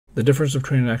The difference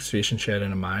between an excavation shed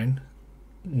and a mine,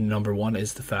 number one,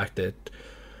 is the fact that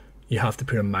you have to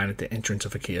put a mine at the entrance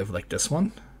of a cave like this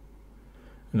one.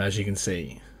 And as you can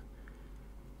see,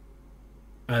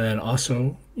 and then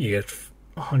also you get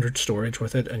 100 storage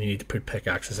with it, and you need to put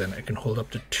pickaxes in. It can hold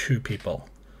up to 2 people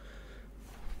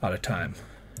at a time.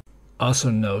 Also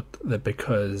note that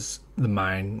because the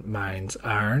mine mines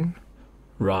iron,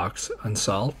 rocks, and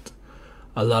salt,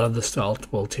 a lot of the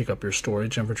salt will take up your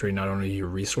storage inventory, not only your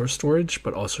resource storage,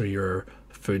 but also your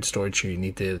food storage. So you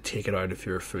need to take it out of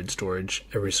your food storage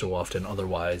every so often,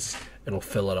 otherwise it'll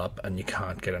fill it up and you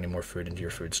can't get any more food into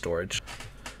your food storage.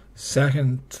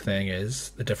 Second thing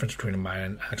is, the difference between a mine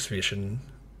and excavation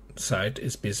site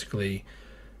is basically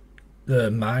the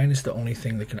mine is the only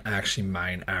thing that can actually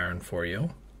mine iron for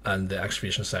you, and the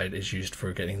excavation site is used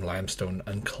for getting limestone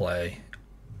and clay.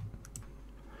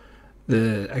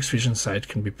 The excavation site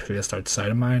can be placed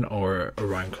outside a mine or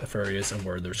around cliff areas and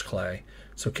where there's clay,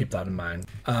 so keep that in mind.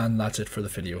 And that's it for the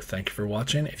video. Thank you for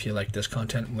watching. If you like this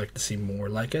content and would like to see more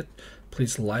like it,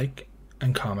 please like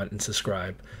and comment and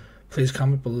subscribe. Please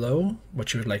comment below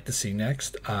what you would like to see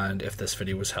next and if this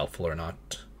video was helpful or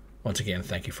not. Once again,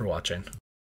 thank you for watching.